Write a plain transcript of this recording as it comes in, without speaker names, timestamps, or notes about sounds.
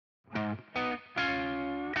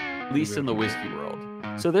at least in the whiskey world.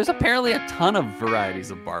 So there's apparently a ton of varieties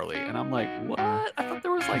of barley. And I'm like, what? I thought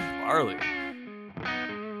there was like barley.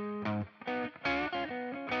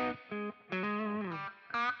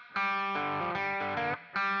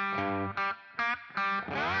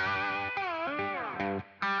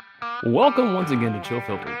 Welcome once again to Chill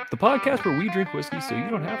Filter, the podcast where we drink whiskey so you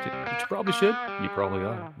don't have to, but you probably should. You probably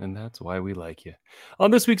are, and that's why we like you.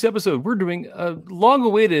 On this week's episode, we're doing a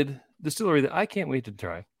long-awaited distillery that I can't wait to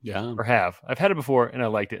try. Yeah. Or have. I've had it before, and I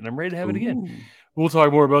liked it, and I'm ready to have it again. We'll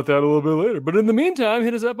talk more about that a little bit later. But in the meantime,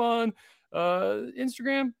 hit us up on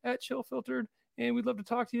Instagram at Chill Filtered, and we'd love to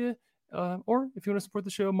talk to you. Or if you want to support the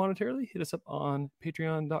show monetarily, hit us up on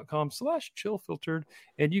patreon.com/chillfiltered,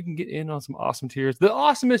 and you can get in on some awesome tiers. The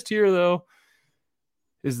awesomest tier, though,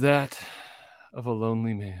 is that of a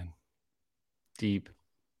lonely man. Deep.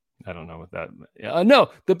 I don't know what that...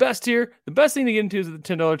 no, the best tier, the best thing to get into is the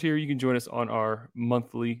 $10 tier. You can join us on our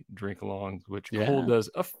monthly drink-alongs, which Cole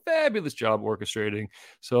does a fabulous job orchestrating.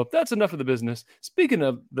 So if that's enough of the business, speaking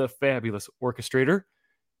of the fabulous orchestrator,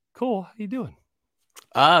 Cole, how you doing?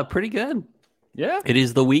 Pretty good. Yeah. It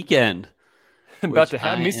is the weekend. I'm about to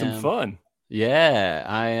have me some fun. Yeah,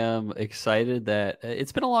 I am excited that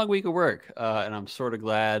it's been a long week of work, and I'm sort of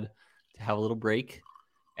glad to have a little break.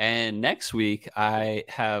 And next week I'm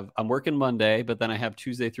working Monday, but then I have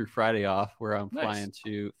Tuesday through Friday off where I'm flying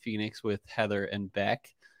to Phoenix with Heather and Beck.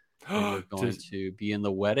 And we're going to be in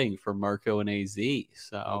the wedding for Marco and AZ.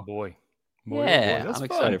 So, oh boy. Yeah, That's I'm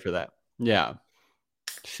fun. excited for that. Yeah.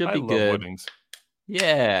 Should be love good. Weddings.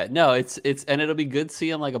 Yeah, no, it's and it'll be good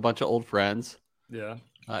seeing like a bunch of old friends. Yeah.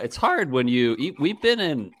 It's hard when we've been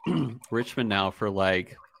in Richmond now for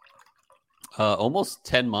like almost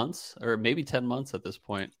 10 months or maybe 10 months at this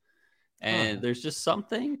point. And there's just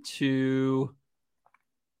something to,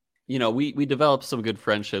 we developed some good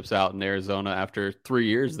friendships out in Arizona after 3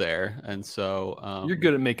 years there. And so you're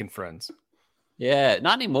good at making friends. Yeah,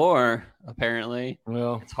 not anymore, apparently.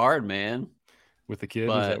 Well, it's hard, man. With the kid,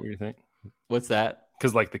 is that what you think? What's that?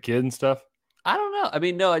 Because like the kid and stuff? I don't know. I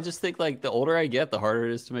mean, no, I just think like the older I get, the harder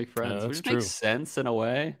it is to make friends. Which true. Makes sense in a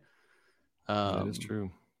way. That is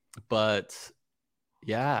true. But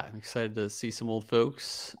yeah, I'm excited to see some old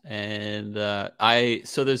folks. And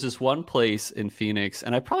so there's this one place in Phoenix,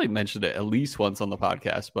 and I probably mentioned it at least once on the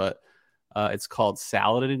podcast, but it's called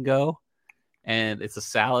Salad and Go. And it's a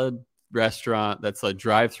salad restaurant that's a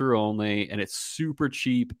drive-through only, and it's super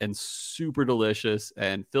cheap and super delicious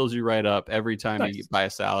and fills you right up every time you buy a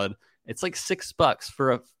salad. It's like $6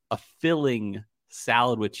 for a filling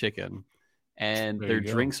salad with chicken, and their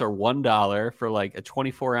drinks are $1 for like a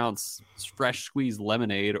 24-ounce fresh squeezed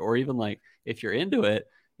lemonade, or even like if you're into it,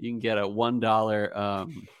 you can get a $1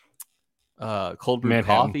 cold brew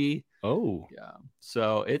coffee. Oh yeah.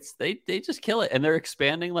 So they just kill it, and they're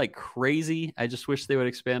expanding like crazy. I just wish they would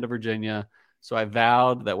expand to Virginia. So I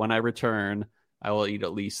vowed that when I return, I will eat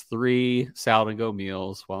at least 3 Salad and Go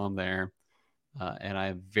meals while I'm there. And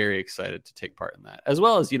I'm very excited to take part in that, as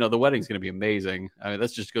well as, the wedding's going to be amazing. I mean,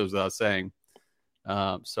 that just goes without saying.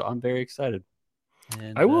 So I'm very excited.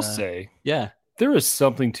 And, I will say, there is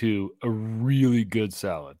something to a really good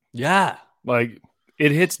salad. Yeah. Like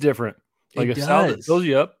it hits different. Like a salad that fills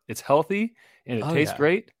you up. It's healthy and it tastes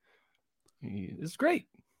great. It's great.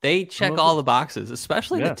 They check all the boxes,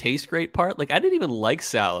 especially the taste great part. Like I didn't even like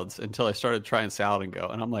salads until I started trying Salad and Go.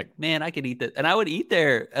 And I'm like, man, I could eat that. And I would eat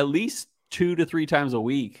there at least 2 to 3 times a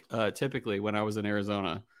week, typically when I was in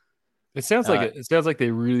Arizona. It sounds like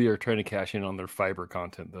they really are trying to cash in on their fiber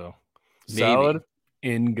content, though. Maybe. Salad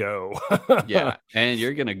and Go. Yeah, and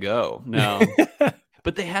you're gonna go. No,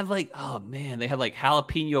 but they had like, they had like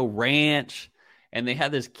jalapeno ranch, and they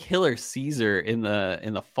had this killer Caesar in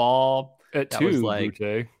the fall. At 2, like,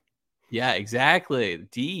 yeah, exactly.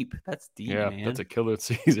 Deep. That's deep. Yeah, man. That's a killer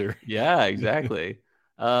Caesar. Yeah, exactly.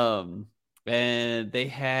 And they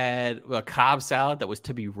had a Cobb salad that was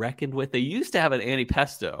to be reckoned with. They used to have an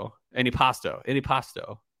antipasto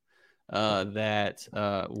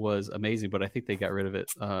that was amazing, but I think they got rid of it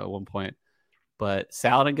at one point. But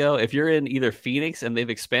Salad and Go, if you're in either Phoenix, and they've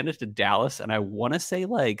expanded to Dallas, and I want to say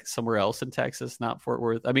like somewhere else in Texas, not Fort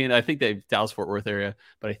Worth. I mean, I think they've Dallas-Fort Worth area,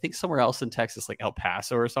 but I think somewhere else in Texas, like El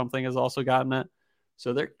Paso or something, has also gotten it.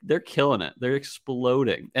 So they're killing it. They're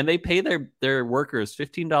exploding, and they pay their workers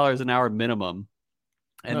 $15 an hour minimum.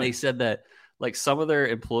 And They said that like some of their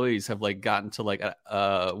employees have like gotten to like a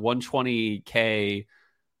 120K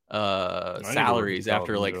salaries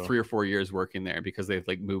after like 3 or 4 years working there, because they've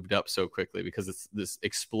like moved up so quickly, because it's this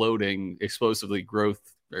explosive growth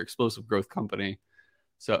company.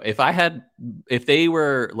 So if they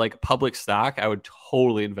were like public stock, I would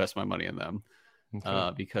totally invest my money in them.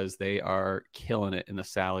 because they are killing it in the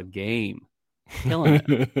salad game. Killing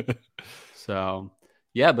it. So,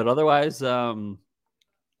 yeah, but otherwise, that'll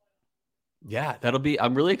be,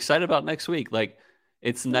 I'm really excited about next week. Like,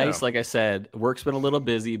 it's nice. Like I said, work's been a little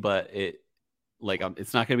busy, but it's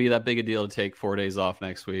not going to be that big a deal to take 4 days off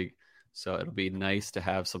next week. So it'll be nice to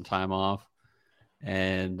have some time off.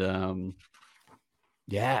 And, I'm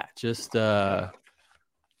looking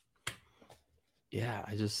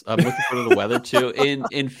forward to the weather too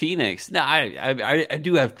in Phoenix. Now I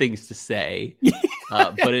do have things to say,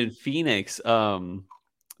 but in Phoenix, the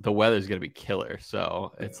weather's going to be killer.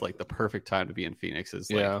 So it's like the perfect time to be in Phoenix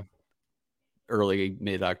is like early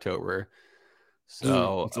mid-October.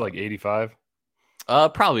 So it's like 85.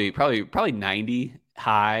 Probably 90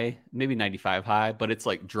 high, maybe 95 high, but it's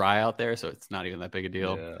like dry out there, so it's not even that big a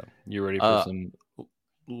deal. Yeah, you're ready for some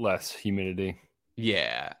less humidity.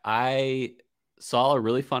 Yeah, I saw a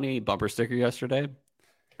really funny bumper sticker yesterday,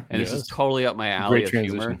 and this is totally up my alley of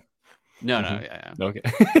humor. No, okay.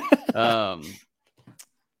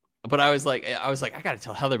 But I was like, I got to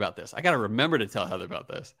tell Heather about this. I got to remember to tell Heather about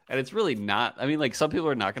this. And it's really not, I mean, like some people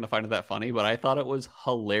are not going to find it that funny, but I thought it was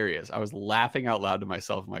hilarious. I was laughing out loud to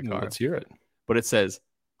myself in my car. Let's hear it. But it says,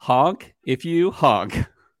 honk if you honk.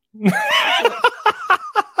 I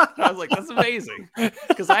was like, that's amazing.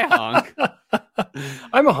 Because I honk.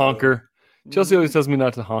 I'm a honker. Chelsea always tells me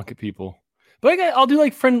not to honk at people. But I'll do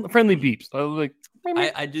like friendly beeps. I'll like,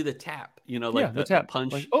 I do the tap, like the tap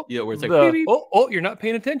punch, like, where it's like, beep, beep. You're not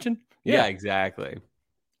paying attention. Yeah, exactly.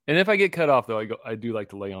 And if I get cut off, though, I do like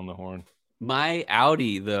to lay on the horn. My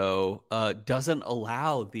Audi, though, doesn't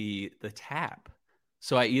allow the tap.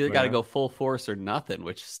 So I either got to go full force or nothing,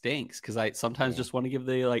 which stinks because I sometimes just want to give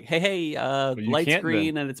the like, hey, light's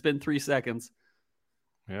green and it's been 3 seconds.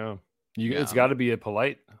 Yeah. It's got to be a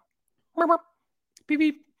polite. Beep,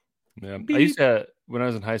 beep. Yeah. Beep. I used to, when I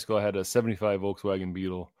was in high school, I had a 75 Volkswagen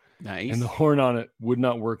Beetle. Nice. And the horn on it would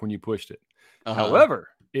not work when you pushed it. However,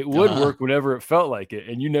 it would work whenever it felt like it,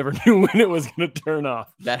 and you never knew when it was going to turn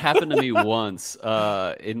off. That happened to me once.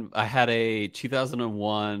 I had a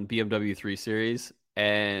 2001 BMW 3 Series,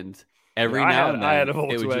 and every now and then I had a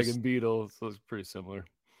Volkswagen Beetle, so it's pretty similar.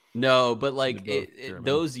 No, but like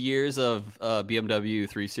those years of BMW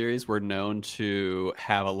 3 Series were known to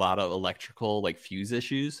have a lot of electrical like fuse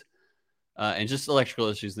issues. And just electrical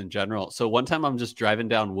issues in general. So one time I'm just driving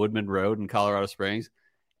down Woodman Road in Colorado Springs,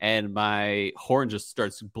 and my horn just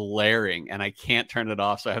starts blaring, and I can't turn it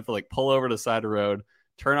off. So I have to like pull over to the side of the road,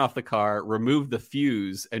 turn off the car, remove the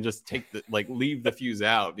fuse, and just leave the fuse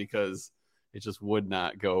out because it just would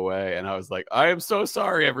not go away. And I was like, I am so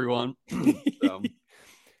sorry, everyone.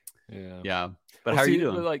 Yeah. But how are you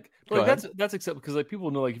doing? Like that's acceptable because like people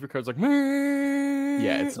know like if your car's like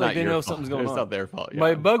it's not they your know fault. something's going on. It's not their fault. Yeah.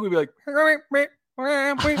 My bug would be like so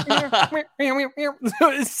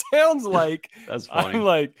it sounds like that's funny. I'm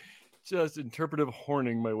like just interpretive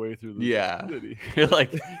horning my way through the city. You're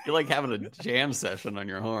like having a jam session on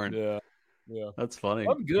your horn. Yeah. That's funny.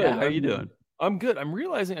 I'm good. Yeah, how are you doing? I'm good. I'm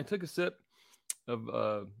realizing I took a sip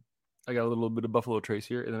of I got a little bit of Buffalo Trace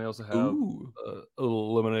here, and then I also have a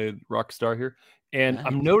little lemonade Rockstar here. And nice.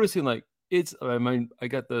 I'm noticing like I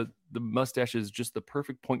got the mustache is just the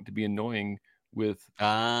perfect point to be annoying with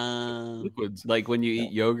liquids. Like when you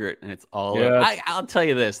eat yogurt and it's all I'll tell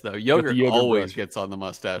you this though, yogurt always gets on the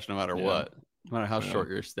mustache no matter what, no matter how short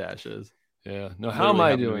your stash is. Yeah. No, how am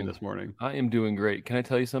I doing this morning? I am doing great. Can I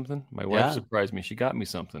tell you something? My wife surprised me. She got me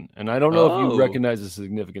something. And I don't know if you recognize the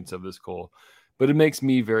significance of this, Cole, but it makes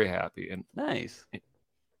me very happy. And nice.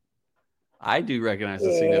 I do recognize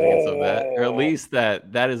the significance of that, or at least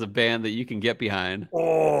that is a band that you can get behind.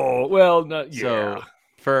 Oh, well, So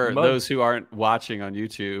for those who aren't watching on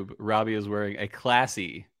YouTube, Robbie is wearing a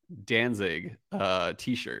classy Danzig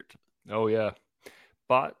t-shirt. Oh, yeah.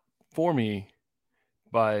 Bought for me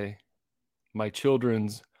by my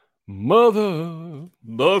children's mother.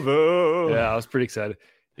 Yeah, I was pretty excited.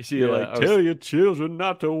 Tell your children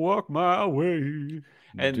not to walk my way.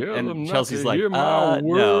 And Chelsea's like,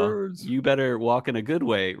 no, you better walk in a good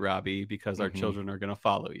way, Robbie, because our children are going to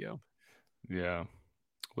follow you. Yeah.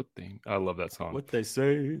 I love that song. What they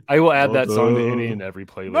say. I will add that song to any and every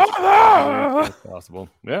playlist as possible.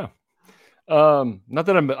 Yeah. Not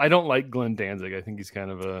that I don't like Glenn Danzig. I think he's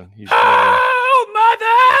kind of a mother!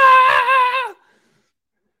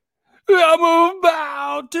 I'm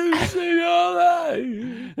about to see your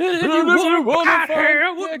life.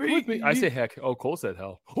 With me. I say heck. Oh, Cole said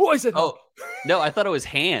hell. Oh, I said hell. Oh, no, I thought it was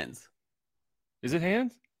hands. Is it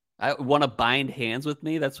hands? I want to bind hands with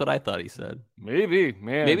me. That's what I thought he said. Maybe,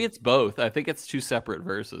 man. Maybe it's both. I think it's two separate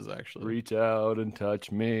verses, actually. Reach out and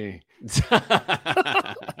touch me.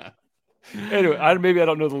 Anyway, maybe I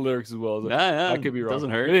don't know the lyrics as well. I could be wrong.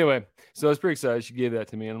 Doesn't hurt. But anyway, so I was pretty excited. She gave that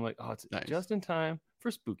to me, and I'm like, oh, it's nice. Just in time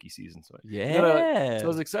for spooky season. So yeah. So I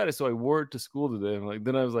was excited. So I wore it to school today. And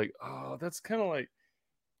then I was like, oh, that's kind of like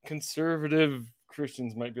conservative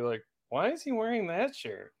Christians might be like, why is he wearing that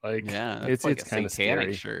shirt? Like, yeah, it's like kind of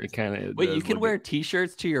scary. Shirt. It kind of. Wait, you can wear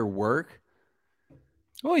T-shirts to your work?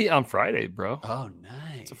 Oh yeah, on Friday, bro. Oh,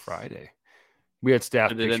 nice. It's a Friday. We had staff.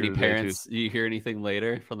 Did any parents? You hear anything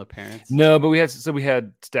later from the parents? No, but we had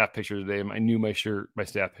staff pictures today. I knew my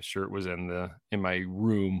staff shirt was in my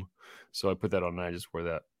room, so I put that on and I just wore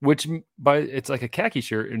that. Which it's like a khaki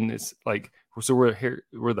shirt, and it's like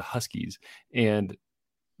we're the Huskies, and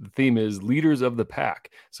the theme is leaders of the pack.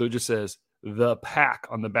 So it just says the pack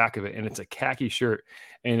on the back of it, and it's a khaki shirt,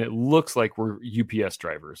 and it looks like we're UPS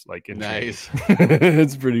drivers. Like nice.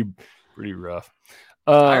 It's pretty rough.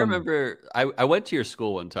 I remember I went to your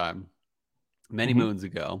school one time many moons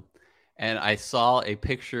ago, and I saw a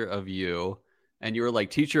picture of you, and you were like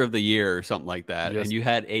teacher of the year or something like that. Yes. And you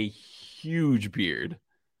had a huge beard.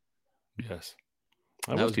 Yes.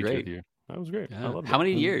 That was great. That was great. Yeah. I loved it. How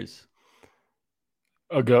many years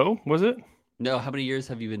ago was it? No, how many years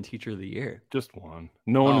have you been teacher of the year? Just one.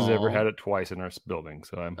 No one has ever had it twice in our building,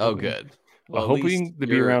 so I'm hoping, good. Well, hoping to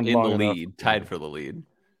be around in long the lead, enough. Tied for the lead.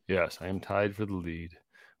 Yes, I am tied for the lead.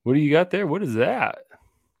 What do you got there? What is that?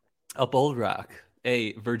 Up Old Rock,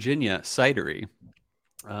 a Virginia cidery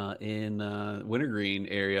in Wintergreen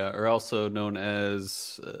area, or also known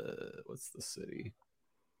as what's the city?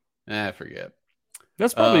 I forget.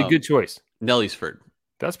 That's probably a good choice. Nelliesford.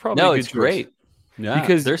 That's probably a good choice. Great. Yeah,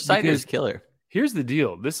 because their cider is killer. Here's the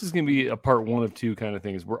deal. This is going to be a part 1 of 2 kind of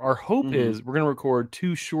things. Where our hope is we're going to record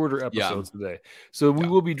 2 shorter episodes today. So we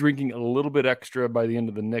will be drinking a little bit extra by the end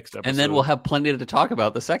of the next episode. And then we'll have plenty to talk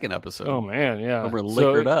about the second episode. Oh, man, yeah. We're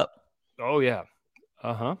liquored up. Oh, yeah.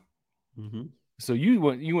 Uh-huh. Mm-hmm. So you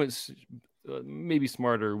went maybe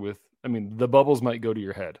smarter with, the bubbles might go to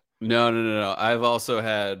your head. No. I've also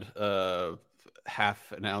had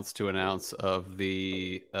half an ounce to an ounce of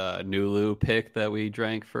the Nulu pick that we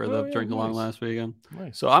drank for the drink along last weekend.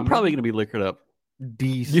 Nice. So I'm probably going to be liquored up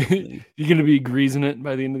decently. You're going to be greasing it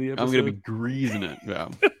by the end of the episode? I'm going to be greasing it. Yeah.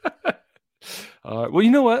 Well, you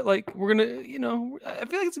know what? Like, we're going to, I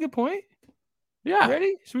feel like it's a good point. Yeah.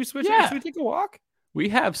 Ready? Should we switch? Yeah. Should we take a walk? We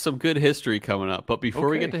have some good history coming up. But before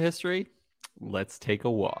we get to history, let's take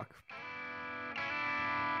a walk.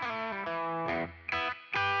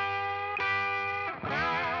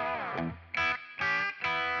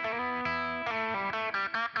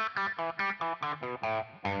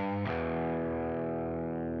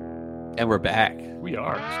 And we're back. We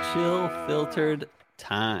are. Chill Filtered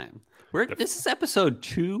Time. This is episode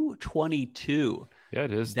 222. Yeah,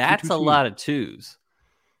 it is. That's a lot of twos.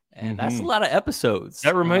 And that's a lot of episodes.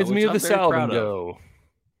 That reminds me of the Salad and Go.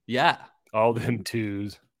 Yeah. All them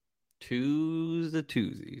twos. Twos the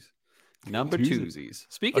twosies. Number twosies.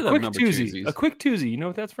 Speaking of number twosies. A quick twosie. You know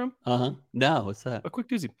what that's from? Uh-huh. No, what's that? A quick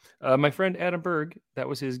twosie. My friend Adam Berg, that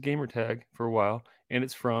was his gamer tag for a while. And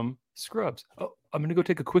it's from Scrubs. Oh, I'm going to go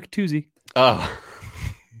take a quick twosie. Oh,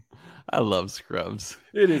 I love Scrubs.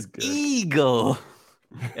 It is good. Eagle.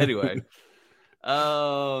 Anyway.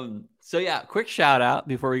 So yeah, quick shout out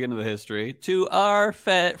before we get into the history to our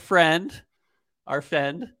friend,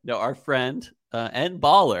 and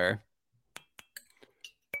baller,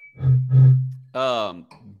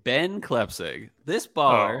 Ben Klepsig. This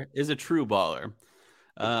baller is a true baller,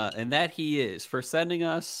 and that he is for sending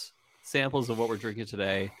us samples of what we're drinking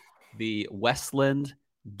today, the Westland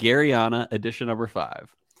Garyana edition number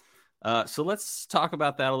 5. So let's talk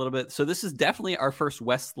about that a little bit. So this is definitely our first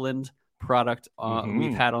Westland product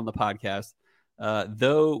we've had on the podcast,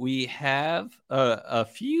 though we have a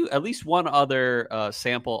few, at least one other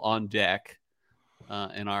sample on deck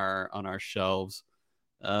on our shelves.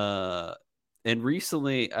 And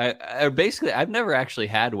recently, I've never actually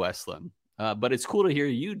had Westland, but it's cool to hear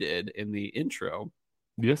you did in the intro.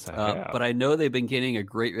 Yes, I have. But I know they've been gaining a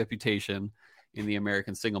great reputation in the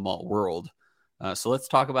American single malt world. So let's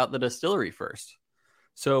talk about the distillery first.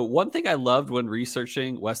 So one thing I loved when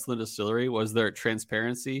researching Westland Distillery was their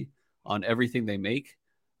transparency on everything they make.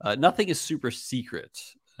 Nothing is super secret.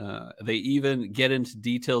 They even get into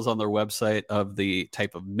details on their website of the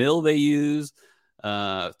type of mill they use,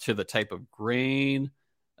 to the type of grain,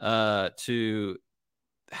 to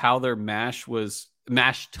how their mash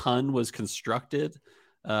tun was constructed,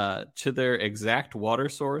 to their exact water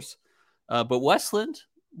source. But Westland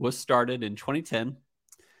was started in 2010.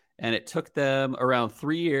 and it took them around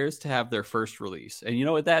 3 years to have their first release. And you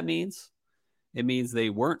know what that means? It means they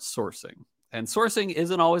weren't sourcing. And sourcing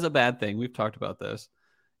isn't always a bad thing. We've talked about this.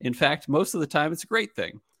 In fact, most of the time, it's a great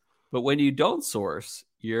thing. But when you don't source,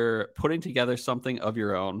 you're putting together something of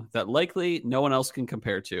your own that likely no one else can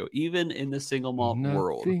compare to, even in the single malt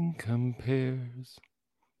world. Nothing compares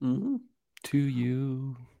to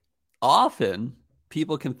you. Often,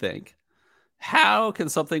 people can think, how can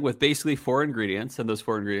something with basically 4 ingredients, and those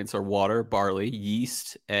 4 ingredients are water, barley,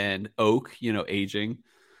 yeast, and oak, aging,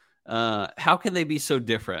 how can they be so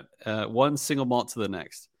different? One single malt to the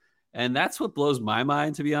next. And that's what blows my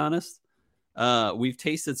mind, to be honest. We've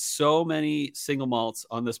tasted so many single malts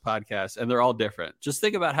on this podcast, and they're all different. Just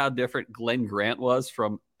think about how different Glen Grant was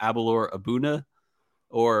from Aberlour Abuna,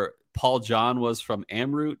 or Paul John was from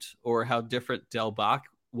Amrut, or how different Del Bach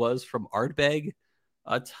was from Ardbeg.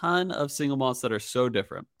 A ton of single malts that are so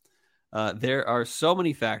different. There are so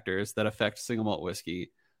many factors that affect single malt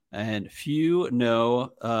whiskey, and few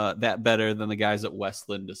know that better than the guys at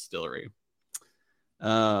Westland Distillery.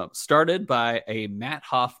 Started by a Matt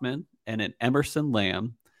Hoffman and an Emerson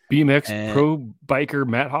Lamb. BMX pro biker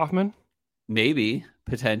Matt Hoffman? Maybe,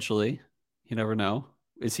 potentially. You never know.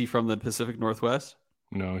 Is he from the Pacific Northwest?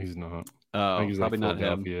 No, he's not. Oh, I think he's probably like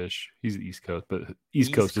not him. He's the East Coast, but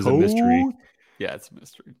East Coast is a mystery. Yeah, it's a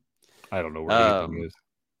mystery. I don't know where anything is.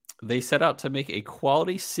 They set out to make a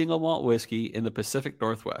quality single malt whiskey in the Pacific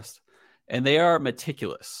Northwest, and they are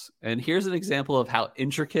meticulous. And here's an example of how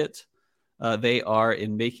intricate they are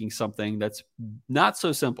in making something that's not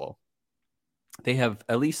so simple. They have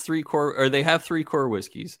at least 3 core, or they have 3 core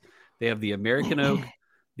whiskeys. They have the American oak,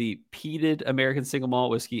 the peated American single malt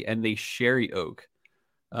whiskey, and the sherry oak.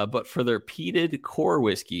 But for their peated core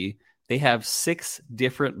whiskey, they have 6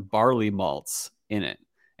 different barley malts in it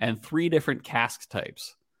and 3 different cask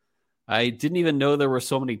types. I didn't even know there were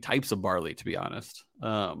so many types of barley, to be honest.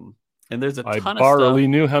 And there's a ton of stuff. I barely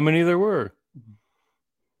knew how many there were.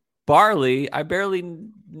 Barley, I barely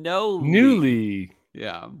know. Newly.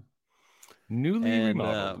 Yeah. Newly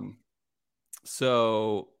remodeled.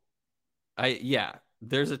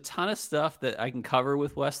 There's a ton of stuff that I can cover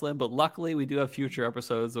with Westland, but luckily we do have future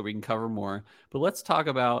episodes that we can cover more. But let's talk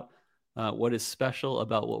about what is special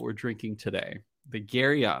about what we're drinking today. The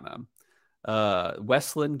Gariana,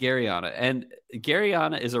 Westland Gariana. And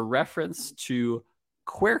Gariana is a reference to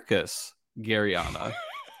Quercus Gariana,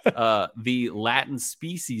 the Latin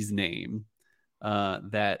species name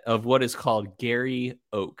that of what is called Gary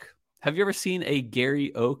oak. Have you ever seen a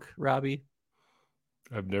Gary oak, Robbie?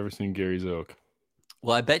 I've never seen Gary's oak.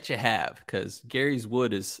 Well, I bet you have, because Gary's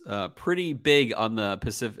wood is pretty big on the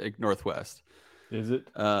Pacific Northwest. Is it?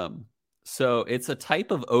 So it's a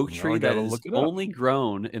type of oak tree that is only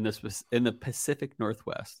grown in the Pacific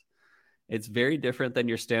Northwest. It's very different than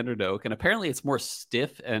your standard oak, and apparently it's more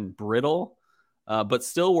stiff and brittle, but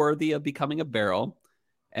still worthy of becoming a barrel.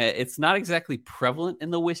 It's not exactly prevalent in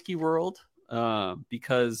the whiskey world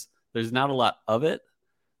because there's not a lot of it,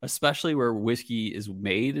 especially where whiskey is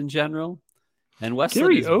made in general. And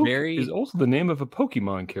Westland Gary Oak is also the name of a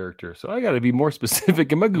Pokemon character, so I got to be more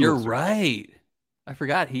specific in my Google. You're right. I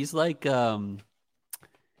forgot. He's like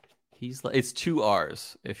it's 2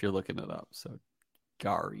 R's if you're looking it up. So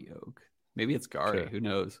Gary Oak. Maybe it's Gary. Sure. Who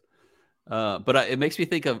knows? But it makes me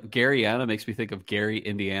think of Gariana. Makes me think of Gary,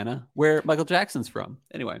 Indiana, where Michael Jackson's from.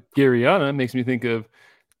 Anyway, Gariana makes me think of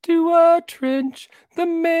to a trench the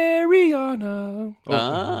Mariana.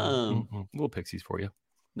 Little Pixies for you.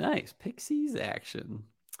 Nice Pixies action.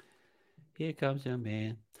 Here comes your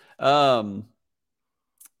man.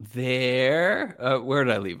 Where did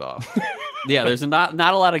I leave off? Yeah, there's not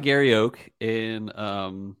a lot of Gary Oak in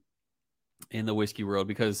the whiskey world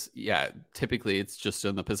because typically it's just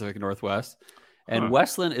in the Pacific Northwest. And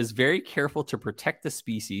Westland is very careful to protect the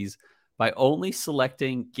species by only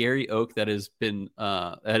selecting Gary Oak that has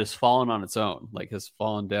fallen on its own, like has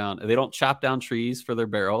fallen down. They don't chop down trees for their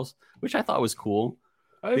barrels, which I thought was cool.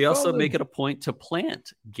 They also make it a point to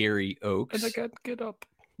plant Gary Oaks. And I got to get up.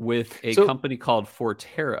 With a company called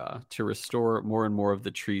Forterra to restore more and more of the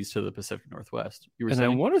trees to the Pacific Northwest. I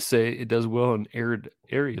want to say it does well in arid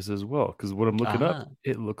areas as well, because what I'm looking up,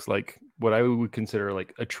 it looks like what I would consider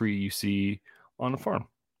like a tree you on a farm.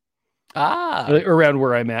 Around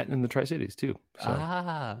where I'm at in the Tri-Cities too.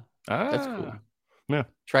 So. That's cool. Yeah.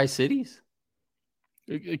 Tri-Cities?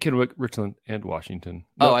 Kennewick, Richland, and Washington.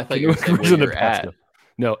 No, I thought you were saying where you're at.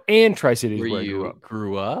 No, and Tri-Cities where you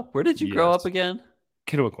grew up. Where did you grow up again?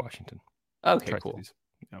 Kennewick, Washington. Okay, cool.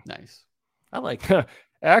 Yeah. Nice. I like that.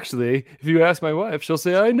 Actually, if you ask my wife, she'll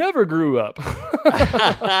say I never grew up.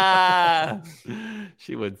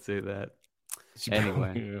 She would say that.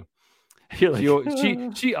 Anyway,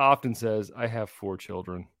 she often says, "I have 4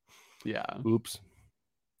 children." Yeah. Oops.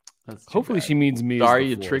 That's hopefully bad. she means me. Sorry,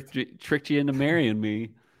 you tricked you into marrying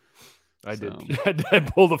me. I did. I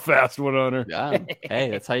pulled a fast one on her. Yeah.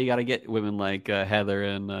 Hey, that's how you got to get women like Heather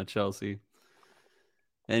and Chelsea.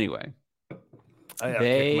 Anyway, I have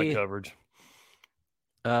my coverage.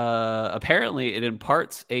 Apparently, it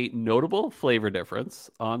imparts a notable flavor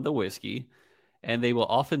difference on the whiskey, and they will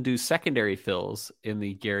often do secondary fills in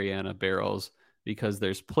the Garyana barrels because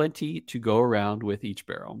there's plenty to go around with each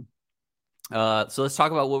barrel. So let's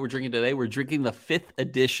talk about what we're drinking today. We're drinking the 5th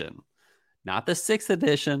edition, not the 6th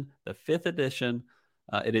edition, the 5th edition.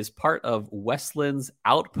 It is part of Westland's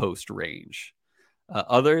Outpost range.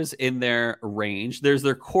 Others in their range, there's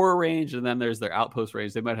their core range, and then there's their Outpost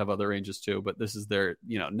range. They might have other ranges too, but this is their,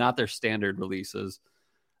 not their standard releases.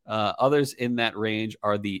 Others in that range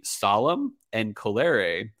are the Solemn and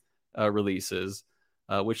Colere releases,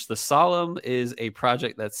 which the Solemn is a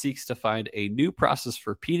project that seeks to find a new process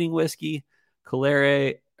for peating whiskey.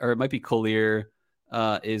 Colere, or it might be Collier,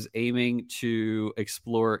 is aiming to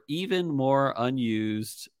explore even more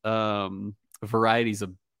unused varieties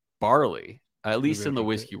of barley, at least in the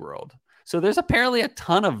whiskey world. So there's apparently a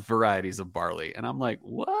ton of varieties of barley. And I'm like,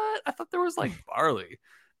 what? I thought there was like barley.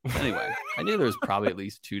 Anyway, I knew there was probably at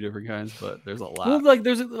least 2 different kinds, but there's a lot.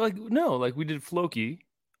 Well, we did Floki.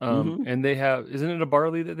 And they have, isn't it a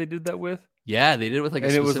barley that they did that with? Yeah, they did it with like,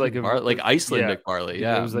 and it was like Icelandic barley.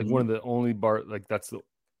 Yeah, it was like one of the only it was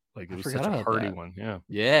such a hardy one.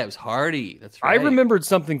 Yeah, it was hardy. That's right. I remembered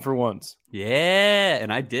something for once. Yeah,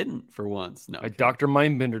 and I didn't for once. No, I Dr.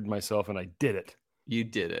 Mindbendered myself, and I did it. You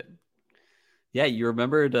did it. Yeah, you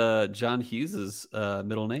remembered John Hughes's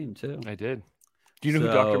middle name too. I did. Do you know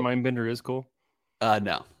who Dr. Mindbender is, Cole?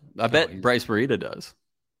 No, I bet Bryce Burita does.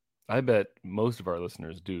 I bet most of our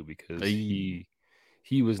listeners do because he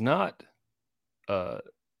was not.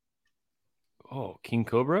 King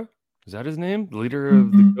Cobra, is that his name? The leader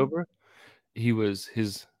of the Cobra? He was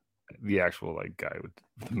the actual guy with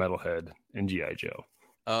the metal head in G.I. Joe.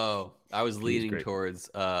 Oh, I was leaning towards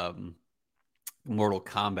Mortal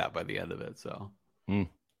Kombat by the end of it. So,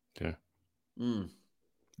 yeah.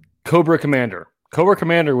 Cobra Commander. Cobra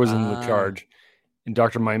Commander was in the charge, and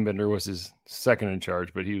Dr. Mindbender was his second in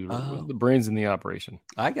charge, but he was the brains in the operation.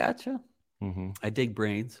 I gotcha. I dig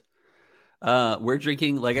brains. We're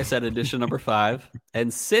drinking, like I said, edition number 5.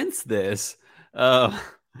 And since this, there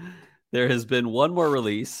has been one more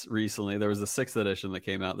release recently. There was the 6th edition that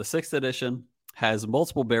came out. The 6th edition has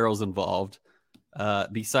multiple barrels involved,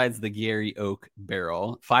 besides the Gary Oak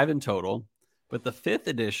barrel, 5 in total. But the 5th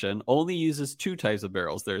edition only uses 2 types of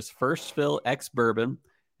barrels. There's first fill ex-bourbon,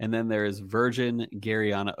 and then there is virgin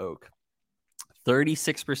Garyana Oak.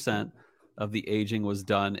 36% of the aging was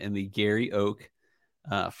done in the Gary Oak.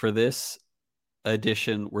 For this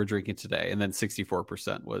edition we're drinking today, and then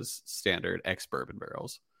 64% was standard ex-bourbon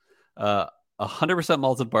barrels. 100%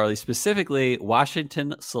 malted barley, specifically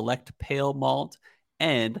Washington Select Pale Malt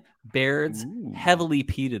and Baird's heavily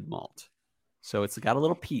peated malt. So it's got a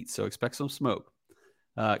little peat, so expect some smoke.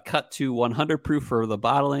 Cut to 100 proof for the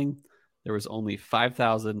bottling. There was only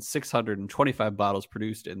 5,625 bottles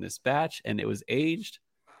produced in this batch, and it was aged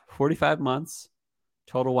 45 months.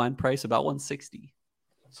 Total wine price about $160.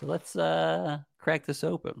 So let's crack this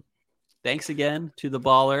open. Thanks again to the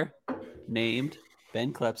baller named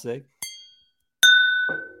Ben Klepsig.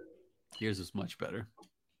 Yours is much better.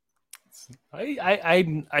 I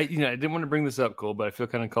didn't want to bring this up, Cole, but I feel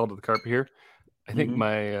kind of called to the carpet here. I think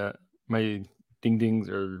my ding dings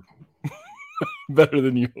are better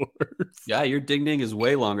than yours. Yeah, your ding ding is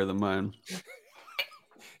way longer than mine.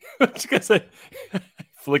 Just because I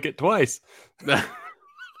flick it twice.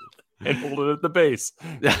 And hold it at the base.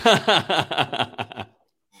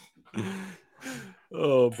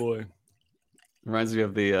 Oh boy. Reminds me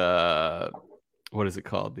of the what is it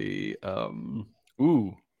called? The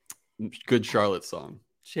Good Charlotte song.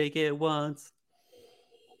 Shake it once.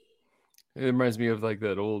 It reminds me of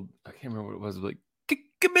that old, I can't remember what it was, like kick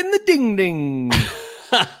him in the ding ding.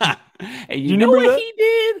 And you know what he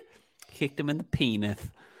did? Kicked him in the penis.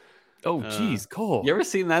 Oh geez, Cole. You ever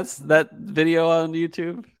seen that video on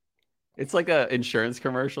YouTube? It's like a insurance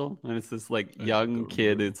commercial, and it's this young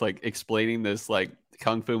kid. It's explaining this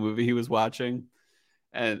kung fu movie he was watching,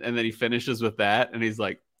 and then he finishes with that, and he's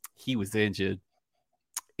like, he was injured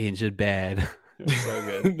bad. It's so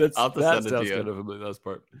good. I'll have to send it to you. Good of the last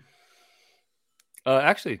part.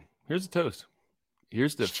 Actually, here's a toast.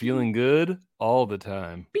 Here's to feeling good all the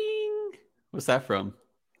time. Bing. What's that from?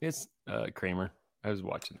 It's Kramer. I was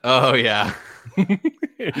watching. Oh yeah.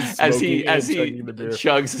 as he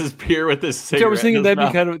chugs his beer with his cigarette. I was thinking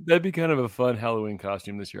that'd be kind of a fun Halloween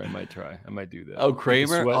costume this year. I might do that. Oh,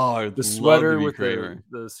 Kramer! The sweater with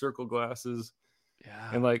the circle glasses.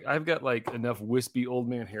 Yeah. And like I've got like enough wispy old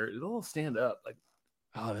man hair. It'll all stand up. Like,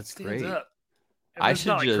 oh, that's great. Up. I should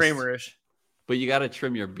not like Kramer-ish. But you got to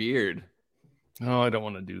trim your beard. Oh, I don't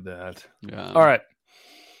want to do that. Yeah. All right.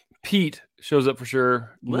 Pete shows up for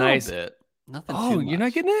sure. Nice bit. Nothing. Oh, you're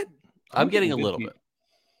not getting it? I'm getting a little bit.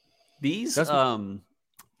 These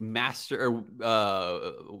master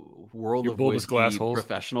World of bulbous glass holes,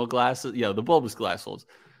 professional glasses. Yeah, the bulbous glass holes.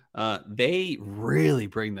 They really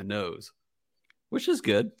bring the nose, which is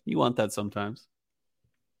good. You want that sometimes.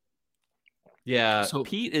 Yeah, so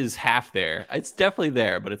Pete is half there. It's definitely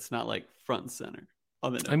there, but it's not like front and center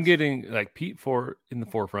on the nose. I'm getting like Pete in the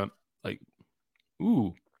forefront. Like,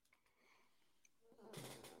 ooh.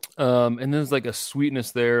 And there's like a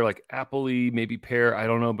sweetness there, like appley, maybe pear. I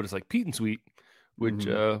don't know, but it's like Pete and sweet, which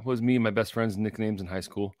was me and my best friend's nicknames in high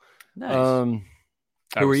school. Nice.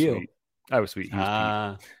 Who were you? I was sweet. He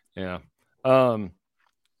was Pete. Yeah.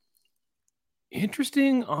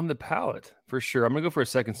 Interesting on the palate for sure. I'm gonna go for a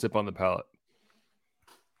second sip on the palate.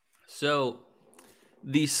 So,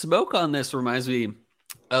 the smoke on this reminds me.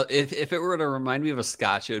 If it were to remind me of a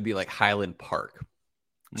Scotch, it would be like Highland Park.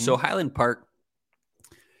 Mm-hmm. So Highland Park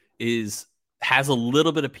has a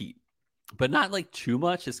little bit of peat, but not like too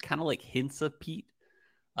much. It's kind of like hints of peat.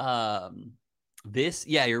 This,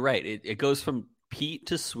 yeah, you're right. It goes from peat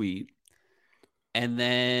to sweet, and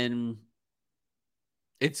then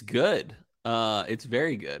it's good. It's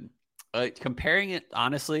very good. Comparing it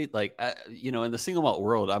honestly, like in the single malt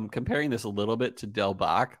world, I'm comparing this a little bit to Del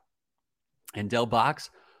Bach, and Del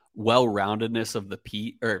Bach's well-roundedness of the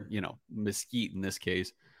peat, or mesquite in this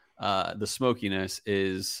case, the smokiness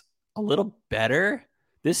is a little better.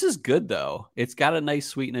 This is good though. It's got a nice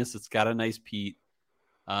sweetness. It's got a nice peat.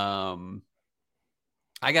 I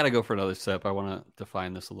got to go for another sip. I want to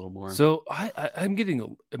define this a little more. So I'm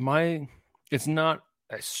getting it's not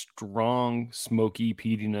a strong smoky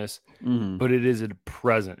peatiness, but it is a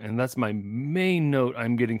present, and that's my main note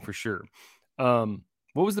I'm getting for sure. What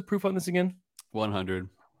was the proof on this again? 100.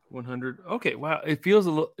 Okay, wow. It feels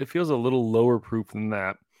a little lower proof than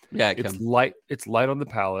that. Yeah, it's light. It's light on the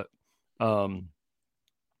palate.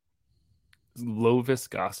 Low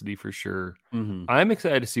viscosity for sure. I'm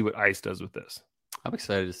excited to see what ice does with this. I'm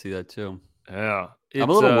excited to see that too. Yeah, I'm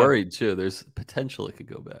a little worried too. There's potential it could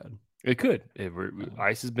go bad. It could.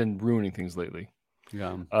 Ice has been ruining things lately.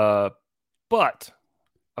 Yeah. But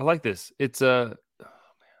I like this. It's like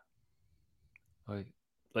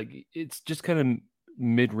it's just kind of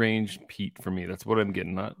mid-range peat for me. That's what I'm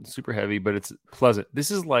getting. Not super heavy, but it's pleasant. This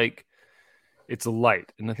is like it's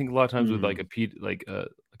light, and I think a lot of times with like a peat, like a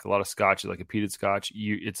lot of scotch, like a peated scotch,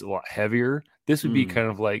 it's a lot heavier. This would be kind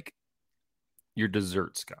of like your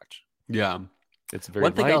dessert scotch. Yeah, it's very.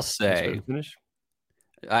 One thing I'll say.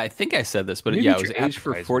 I think I said this, but it was aged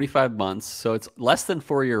for 45 months, so it's less than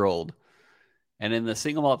 4-year-old. And in the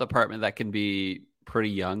single malt department, that can be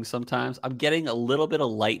pretty young sometimes. I'm getting a little bit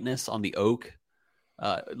of lightness on the oak.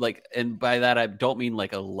 And by that, I don't mean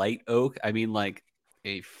like a light oak. I mean like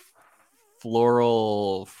a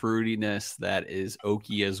floral fruitiness that is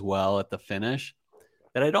oaky as well at the finish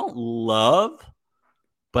that I don't love,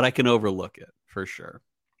 but I can overlook it for sure.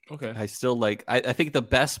 Okay. I still like, I think the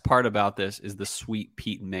best part about this is the sweet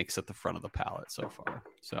peat mix at the front of the palate so far.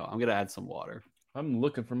 So I'm going to add some water. I'm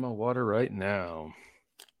looking for my water right now.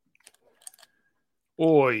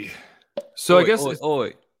 Oi. So I guess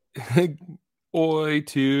oi. Oi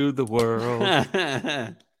to the world.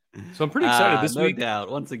 So I'm pretty excited this week. No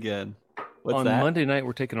doubt. Once again. On Monday night,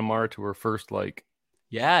 we're taking Amara to her first,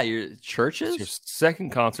 your churches? Your second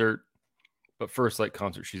concert, but first,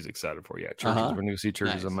 concert she's excited for. Yeah, churches. We're going to see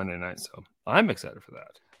churches on Monday night, so I'm excited for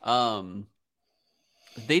that.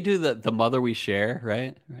 They do the Mother We Share,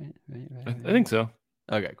 right? Right. I think so.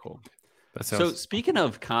 Okay, cool. So speaking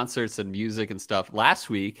of concerts and music and stuff, last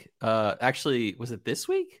week, actually, was it this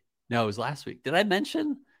week? No, it was last week. Did I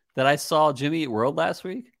mention that I saw Jimmy Eat World last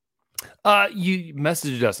week? You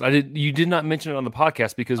messaged us. You did not mention it on the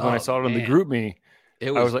podcast because when I saw it on the group me, I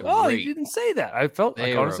was like, "Oh, you didn't say that." I felt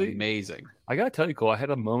honestly amazing. I gotta tell you, Cole, I had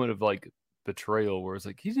a moment of betrayal where it's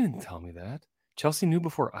like, "You didn't tell me that." Chelsea knew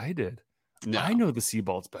before I did. No. I know the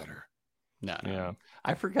Seabalds better. No, yeah,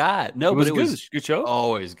 I forgot. No, but it was good show.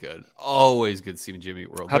 Always good seeing Jimmy Eat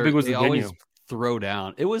World. How big was the venue? Always throw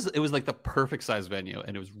down. It was like the perfect size venue,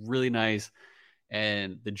 and it was really nice.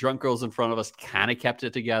 And the drunk girls in front of us kind of kept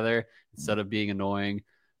it together instead of being annoying.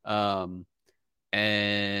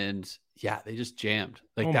 and yeah, they just jammed.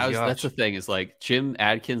 Like Oh that's the thing is like Jim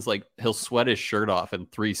Adkins, like he'll sweat his shirt off in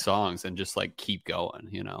 3 songs and just like keep going,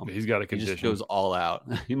 you know. He's got a He condition. just goes all out.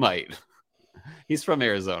 He might. He's from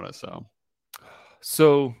Arizona,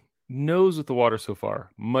 so nose with the water so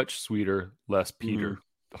far, much sweeter, less Peter.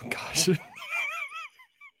 Oh gosh.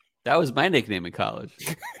 That was my nickname in college.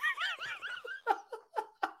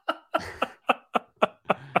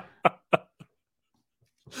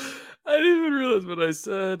 I didn't even realize what I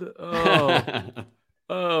said. Oh,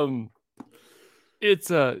 but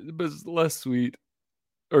it's less sweet,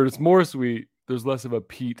 or it's more sweet. There's less of a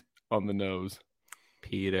Pete on the nose.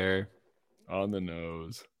 Peter on the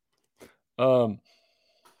nose. I'm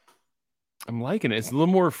liking it. It's a little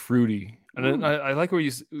more fruity, and I like where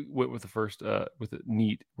you went with the first with it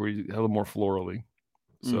neat, where you have a little more florally.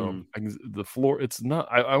 So the floor, it's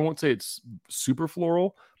not. I won't say it's super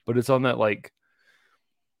floral, but it's on that like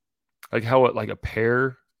how it like a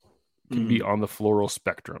pear can be on the floral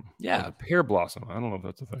spectrum. Yeah, like a pear blossom. I don't know if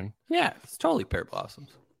that's a thing. Yeah, it's totally pear blossoms.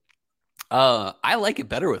 I like it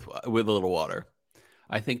better with a little water.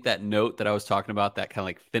 I think that note that I was talking about, that kind of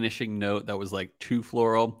like finishing note that was like too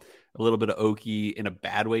floral, a little bit of oaky in a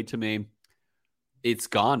bad way to me, it's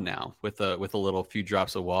gone now with a little few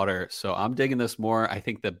drops of water. So I'm digging this more. I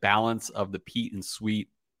think the balance of the peat and sweet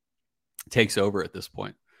takes over at this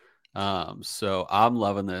point. So I'm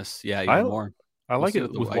loving this. Yeah, even more. I like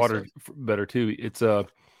it with water better too. It's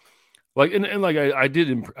like and like I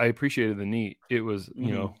appreciated the neat. It was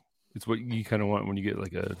you know, it's what you kind of want when you get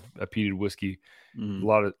like a peated whiskey. A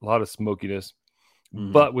lot of smokiness,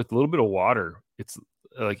 but with a little bit of water, it's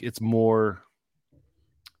like it's more.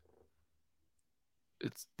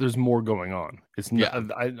 There's more going on. It's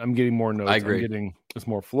not. I'm getting more notes. I agree. It's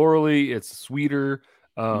more florally. It's sweeter.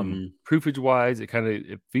 Proofage wise, it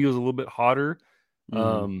feels a little bit hotter.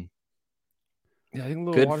 Yeah, I think a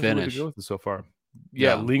little water's the way to go with it so far.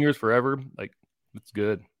 Yeah, lingers forever. Like it's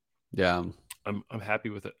good. Yeah, I'm happy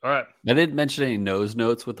with it. All right. I didn't mention any nose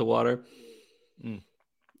notes with the water.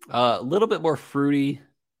 A little bit more fruity,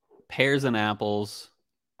 pears and apples.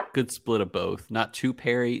 Good split of both. Not too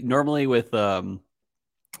peary. Normally with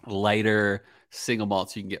lighter single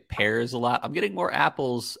malts, you can get pears a lot. I'm getting more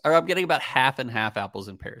apples, or I'm getting about half and half apples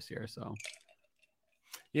and pears here. So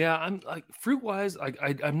yeah, I'm like fruit wise.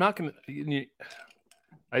 I'm not gonna.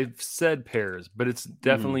 I've said pears, but it's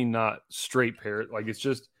definitely not straight pear. Like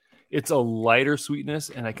it's a lighter sweetness,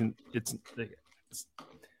 and it's like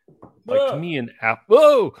to me an apple.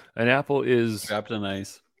 Whoa, an apple is wrapped in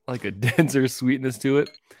ice, like a denser sweetness to it.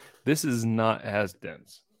 This is not as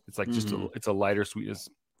dense. It's like just it's a lighter sweetness.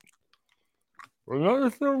 My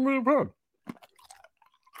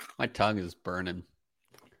tongue is burning.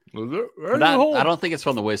 I don't think it's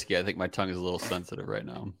from the whiskey. I think my tongue is a little sensitive right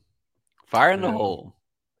now. Fire in the hole.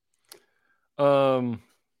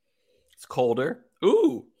 It's colder.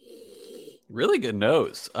 Ooh, really good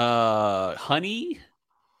nose. Honey,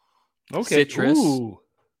 citrus,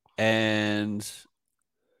 and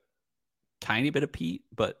tiny bit of peat,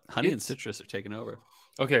 but honey and citrus are taking over.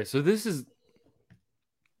 Okay, so this is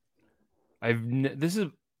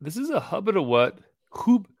this is a hubbit of what?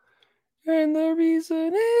 And the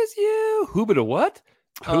reason is you. Hoobit of what?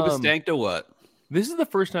 Hoobastank to what? This is the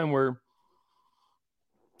first time where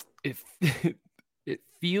it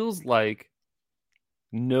feels like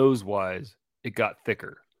nose wise it got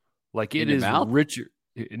thicker. Like it is richer.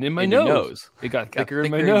 And in my nose. It got thicker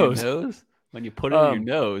in my nose. When you put it in your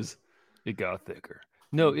nose, it got thicker.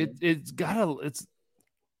 No, it's got a. It's.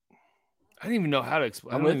 I don't even know how to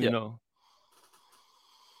explain. I don't even know.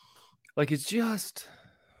 Like it's just.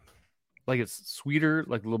 Like it's sweeter,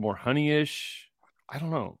 like a little more honey-ish. I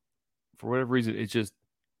don't know. For whatever reason, it just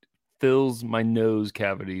fills my nose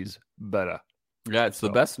cavities better. Yeah, it's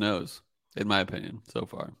the best nose, in my opinion, so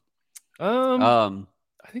far. I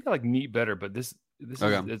think I like neat better, but this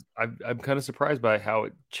okay. I'm kind of surprised by how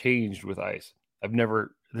it changed with ice.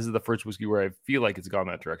 This is the first whiskey where I feel like it's gone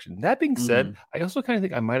that direction. That being said, I also kind of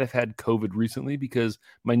think I might have had COVID recently because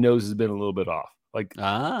my nose has been a little bit off. Like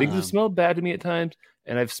things have smelled bad to me at times,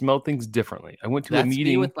 and I've smelled things differently. I went to a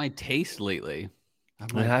meeting with my taste lately.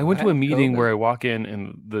 I went to a meeting where I walk in,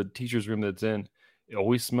 and the teacher's room that's in, it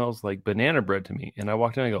always smells like banana bread to me. And I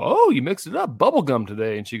walked in, and I go, "Oh, you mixed it up, bubble gum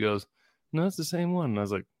today." And she goes, "No, it's the same one." And I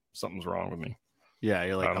was like, "Something's wrong with me." Yeah,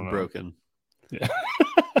 you're like, I'm broken. Yeah.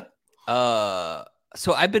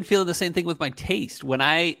 So I've been feeling the same thing with my taste.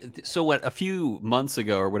 A few months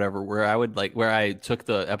ago or whatever, where I took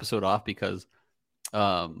the episode off because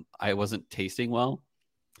I wasn't tasting well.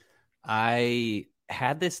 I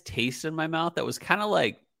had this taste in my mouth that was kind of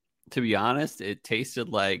like, to be honest, it tasted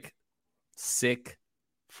like sick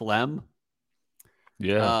phlegm.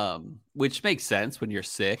 Yeah. Which makes sense when you're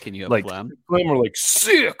sick and you have like phlegm. Or like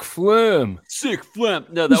sick phlegm. Sick phlegm.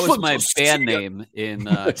 No, that was my band name in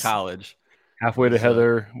college. Halfway to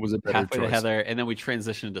Heather was a better halfway choice. to Heather, and then we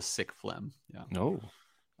transitioned to Sick Phlegm. Yeah. No.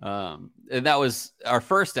 And that was our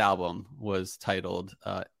first album was titled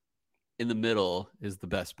In the Middle is the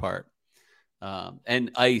Best Part.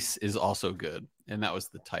 And Ice is also good. And that was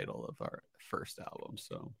the title of our first album.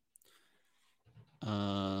 So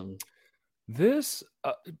this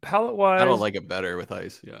palette wise, I don't like it better with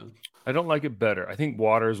Ice. Yeah. I don't like it better. I think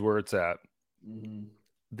water is where it's at. Mm-hmm.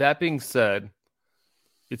 That being said,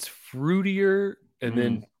 it's fruitier and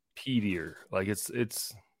then peatier. Like it's a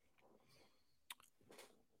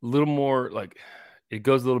little more like it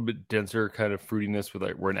goes a little bit denser kind of fruitiness with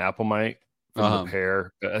like where an apple might from the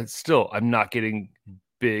pear. But still, I'm not getting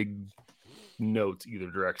big notes either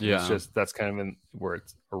direction. Yeah. It's just that's kind of in where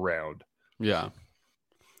it's around. Yeah.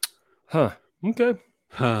 Huh. Okay.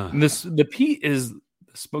 And the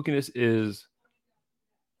smokiness is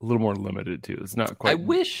a little more limited too. It's not quite. I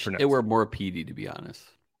wish it were more peaty, to be honest.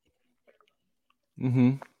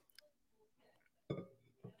 Mm-hmm.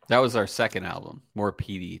 That was our second album, more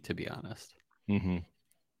peaty, to be honest. Mm-hmm.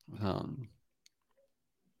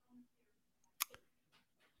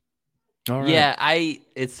 All right. Yeah,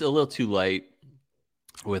 it's a little too light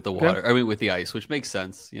with the water. I mean, with the ice, which makes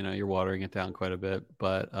sense. You know, you're watering it down quite a bit,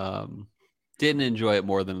 but didn't enjoy it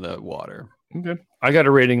more than the water. Okay, I got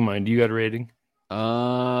a rating in mind. Do you got a rating?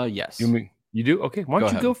 Yes. You do? Okay. Why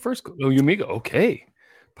don't you go first? Oh, you may go. Okay.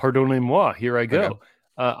 Pardonnez-moi. Here I go. Okay.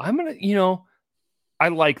 I'm gonna. I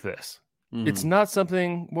like this. Mm-hmm. It's not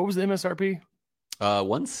something. What was the MSRP?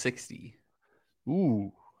 160.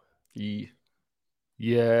 Ooh.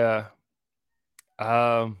 Yeah.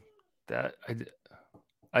 That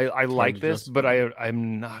I like this, but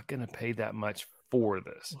I'm not gonna pay that much for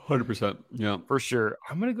this. 100%. Yeah, for sure.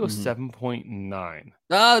 I'm gonna go 7.9.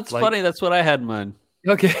 Oh, it's funny. That's what I had in mind.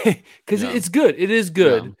 Okay, because it's good. It is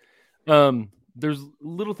good. Yeah. There's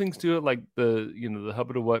little things to it, like the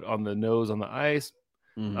hubba to what on the nose on the ice.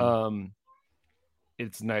 Mm-hmm.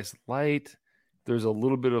 It's nice light. There's a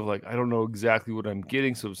little bit of like I don't know exactly what I'm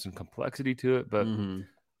getting, so some complexity to it, but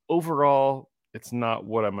overall, it's not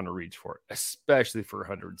what I'm going to reach for, especially for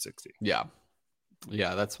 160. Yeah,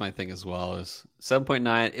 that's my thing as well. Is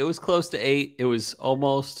 7.9. It was close to 8. It was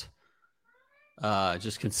almost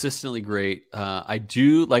just consistently great. I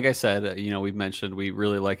do, like I said, we've mentioned we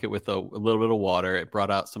really like it with a little bit of water. It brought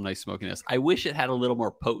out some nice smokiness. I wish it had a little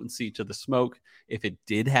more potency to the smoke. If it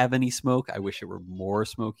did have any smoke, I wish it were more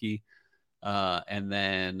smoky. And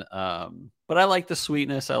then, but I like the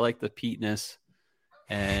sweetness. I like the peatness,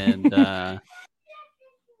 and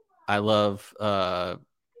I love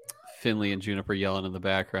Finley and Juniper yelling in the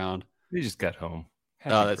background. They just got home.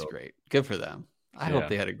 Oh, that's great. Good for them. I hope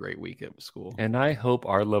they had a great week at school. And I hope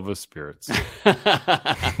our love of spirits.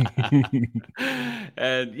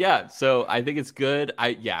 And so I think it's good.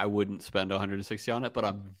 I wouldn't spend 160 on it, but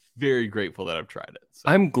I'm very grateful that I've tried it. So.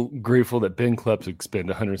 I'm grateful that Ben Klepsik spent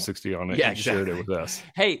 160 on it and shared it with us.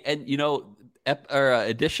 Hey, and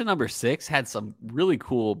edition number 6 had some really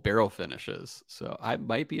cool barrel finishes. So I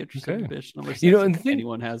might be interested in edition number 6 if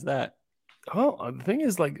anyone has that. Oh, the thing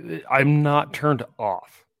is, like, I'm not turned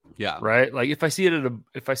off. Yeah. Right. Like if I see it at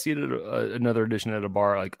another edition at a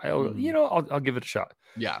bar, like I'll give it a shot.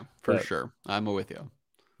 Yeah, for sure. I'm with you.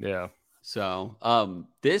 Yeah. So,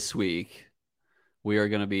 this week we are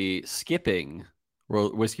going to be skipping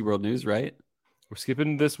Whiskey World News, right? We're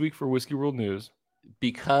skipping this week for Whiskey World News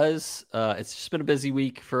because it's just been a busy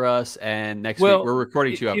week for us, and next week we're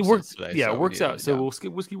recording 2 episodes today. Yeah, so it works out. So we'll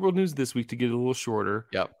skip Whiskey World News this week to get it a little shorter.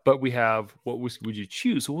 Yep. But we have what whiskey would you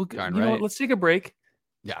choose? So know what? Let's take a break.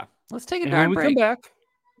 Yeah, let's take a break. When we come back,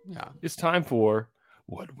 yeah, it's time for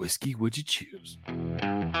What Whiskey Would You Choose?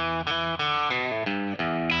 Now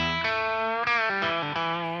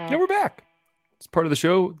we're back. It's part of the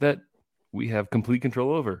show that we have complete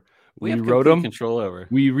control over. We wrote them, control over.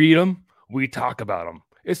 We read them, we talk about them.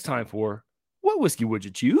 It's time for What Whiskey Would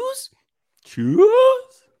You Choose?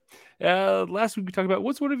 Last week we talked about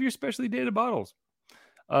what's one of your specially dated bottles.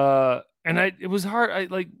 And it was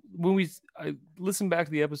hard. When I listened back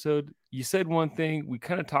to the episode, you said one thing. We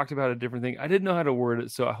kind of talked about a different thing. I didn't know how to word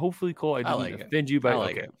it. So hopefully, Cole, I didn't offend you. But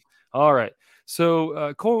okay. All right.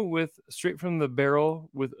 So Cole went with Straight from the Barrel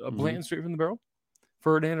with a Blanton Straight from the Barrel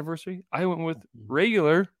for an anniversary. I went with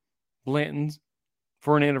regular Blanton's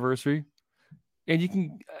for an anniversary. And you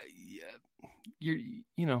can, you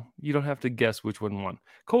don't have to guess which one won.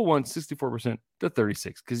 Cole won 64% to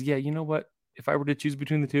 36%. Because, you know what? If I were to choose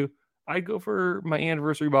between the two, I'd go for my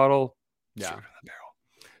anniversary bottle Yeah. Straight from the barrel.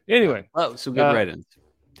 Anyway. Oh, some good write-ins.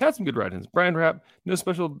 Had some good write-ins. Brian Rapp, no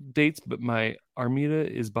special dates, but my Armida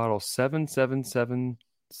is bottle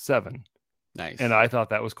 7777. Nice. And I thought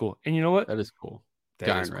that was cool. And you know what? That is cool.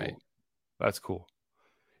 Darn right. Cool. That's cool.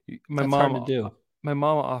 That's hard to do. My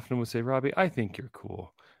mom often would say, Robbie, I think you're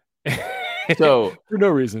cool. So for no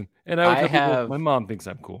reason. And I would tell have, people, my mom thinks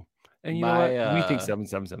I'm cool. And you know what? We think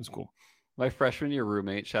 777 is cool. My freshman year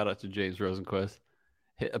roommate, shout out to James Rosenquist.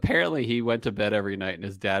 Apparently he went to bed every night and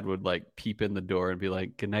his dad would like peep in the door and be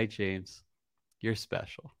like, "Good night, James. You're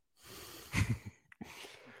special."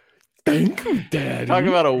 Thank you, Daddy. Talk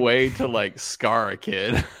about a way to like scar a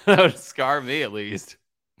kid. That would scar me at least.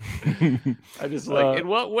 I just like, in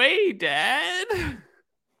what way, Dad?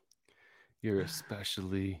 You're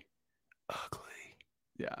especially ugly.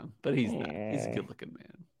 Yeah, but he's not. He's a good looking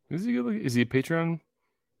man. Is he good looking? Is he a Patreon?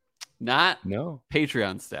 Not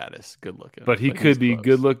Patreon status, good looking. But he could be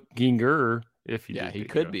good looking if he he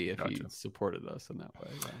could be if he supported us in that way.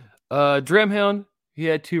 Yeah. Dramhound, he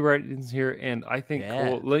had 2 write-ins here, and I think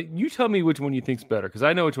you tell me which one you think's better, because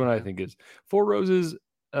I know which one I think is. 4 Roses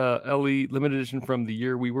LE limited edition from the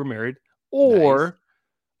year we were married, or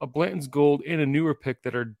a Blanton's Gold and a newer pick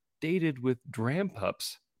that are dated with Dram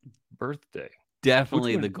Pup's birthday.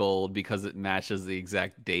 Definitely the gold, because it matches the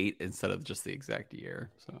exact date instead of just the exact year.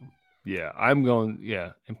 So yeah, I'm going.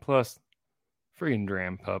 Yeah, and plus, friggin'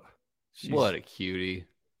 Dram Pup. What a cutie!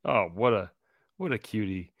 Oh, what a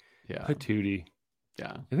cutie! Yeah, patootie.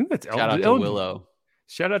 Yeah, I think that's Ellen. Shout out to Willow.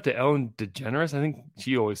 Shout out to Ellen DeGeneres. I think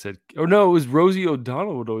she always said, or no, it was Rosie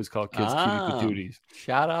O'Donnell would always call kids cutie patooties.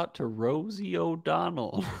 Shout out to Rosie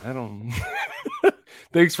O'Donnell. I don't.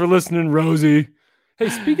 Thanks for listening, Rosie. Hey,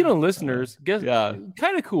 speaking of listeners, guess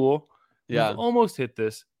kind of cool. Yeah, we've almost hit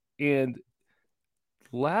this, and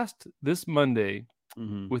this Monday,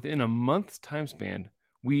 within a month's time span,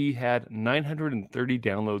 we had 930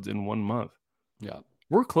 downloads in 1 month. Yeah,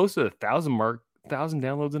 we're close to 1,000 mark. 1,000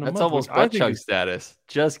 downloads in a month. That's almost butt chug status.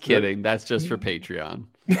 Just kidding. That's just for Patreon.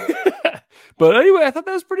 But anyway, I thought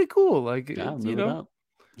that was pretty cool. Like, we've been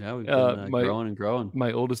growing and growing.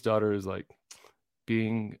 My oldest daughter is like,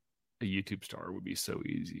 being a YouTube star would be so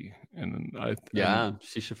easy. And then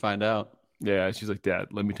she should find out. Yeah, she's like, Dad,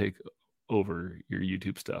 let me take over your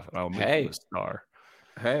YouTube stuff, and I'll make you a star.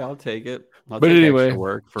 Hey, I'll take it. But anyway,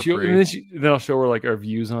 work for free. And then I'll show her like our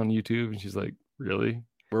views on YouTube, and she's like, really?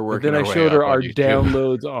 We're working. Then I showed her our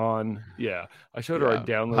downloads on. Yeah, I showed her our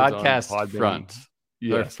downloads podcast on Podbean. Front.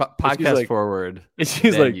 Yeah, podcast like, forward. And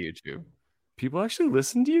she's like, YouTube. People actually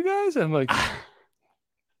listen to you guys. I'm like,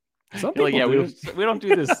 some people do. We don't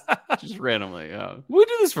do this just randomly. Yeah. We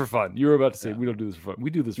do this for fun. You were about to say we don't do this for fun. We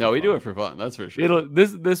do this. For fun. We do it for fun. That's for sure.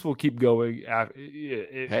 This will keep going.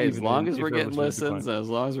 As long as we're getting listens, and as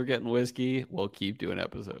long as we're getting whiskey, we'll keep doing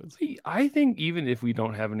episodes. I think even if we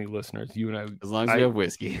don't have any listeners, you and I, as long as we have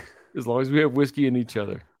whiskey, as long as we have whiskey in each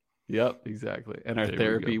other. Yep, exactly. And our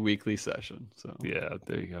therapy weekly session. So yeah,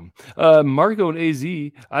 there you go. Marco and AZ,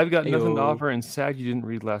 I've got nothing to offer, and sad you didn't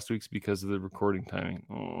read last week's because of the recording timing.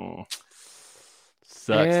 Oh.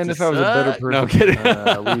 Sucks. And if I was a better person, no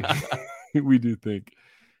kidding. We do think.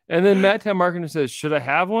 And then Matt Town Marketer says, "Should I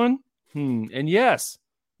have one?" And yes,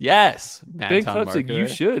 Big Club's like, you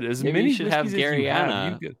should. As Maybe many you should have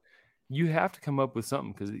Garyana. You have to come up with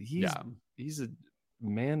something, because he's a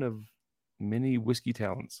man of many whiskey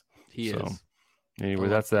talents. He is. Anyway,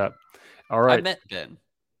 that's that. All right. I met Ben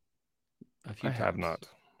a few times. I have not.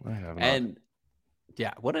 And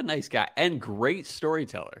yeah, what a nice guy, and great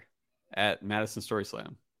storyteller at Madison Story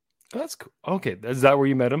Slam. That's cool. Okay, is that where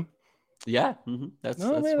you met him? Yeah, that's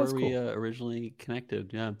where we originally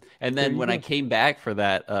connected. Yeah, and then when I came back for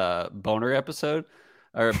that boner episode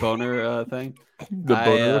or boner thing,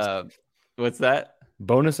 what's that?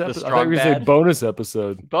 Bonus episode. I thought you were going to say bonus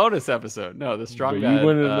episode. Bonus episode. No, the strong bad. You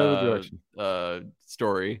went in another direction.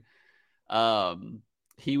 Story.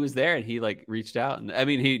 He was there, and he like reached out, and I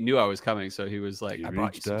mean, he knew I was coming, so he was like, "I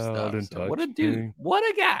brought you some stuff." So what a dude! What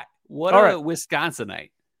a guy! What a Wisconsinite!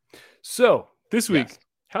 So this week,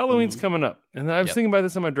 Halloween's coming up, and I was thinking about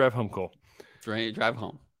this on my drive home, Cole. Drive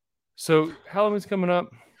home. So Halloween's coming up.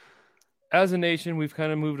 As a nation, we've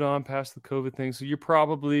kind of moved on past the COVID thing, so you're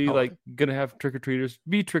probably like gonna have trick or treaters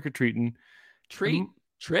be trick or treating, trick.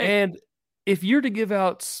 And if you're to give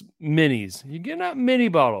out minis, you're giving out mini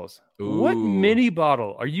bottles. Ooh. What mini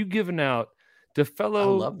bottle are you giving out to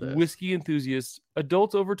fellow whiskey enthusiasts,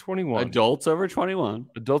 adults over 21? Adults over 21.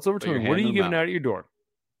 What are you giving out at your door?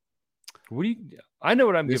 What do you? I know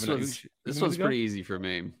what I'm giving out. This one's pretty easy for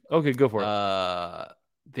me. Okay, go for it.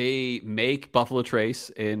 They make Buffalo Trace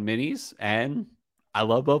in minis, and I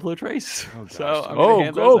love Buffalo Trace. Oh, gosh. So I'm gonna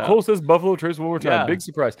hand those out. Cole says Buffalo Trace one more time. Yeah. Big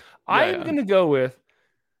surprise. I'm going to go with,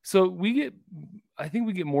 so I think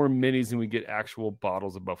we get more minis than we get actual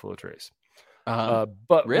bottles of Buffalo Trace. But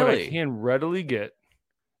what I can readily get.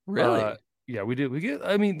 Really? Yeah, we do. We get,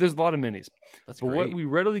 I mean, there's a lot of minis. That's but great. What we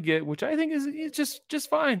readily get, which I think is just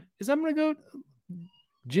fine, is I'm going to go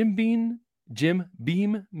Jim Beam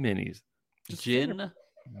minis. Jim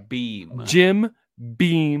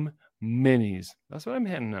Beam minis. That's what I'm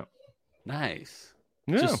handing out. Nice.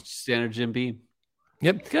 Yeah. Just standard Jim Beam.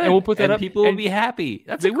 Yep. Good. And we'll put that and up. People will be happy.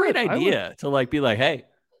 That's a great idea to like be like, hey,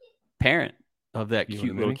 parent of that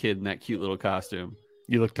cute little kid in that cute little costume.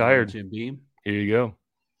 You look tired. Jim Beam. Here you go.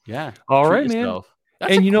 Yeah. All right, man.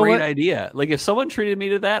 That's a great idea. Like if someone treated me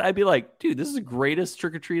to that, I'd be like, dude, this is the greatest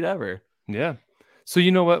trick or treat ever. Yeah. So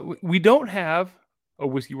you know what? We don't have a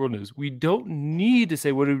Whiskey World News. We don't need to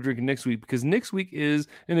say what are we drinking next week because next week is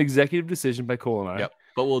an executive decision by Cole and I. Yep.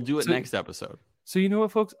 But we'll do it next episode. So you know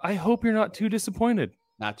what, folks? I hope you're not too disappointed.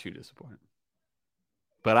 Not too disappointed.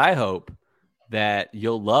 But I hope that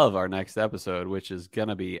you'll love our next episode, which is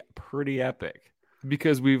gonna be pretty epic.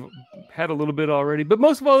 Because we've had a little bit already. But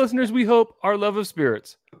most of all, listeners, we hope our love of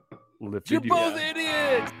spirits lifted you. You're both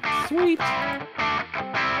idiots. Sweet.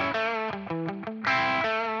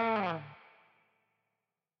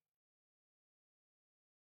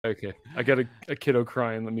 Okay. I got a kiddo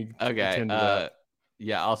crying. Let me attend to that.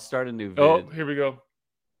 Yeah, I'll start a new vid. Oh, here we go.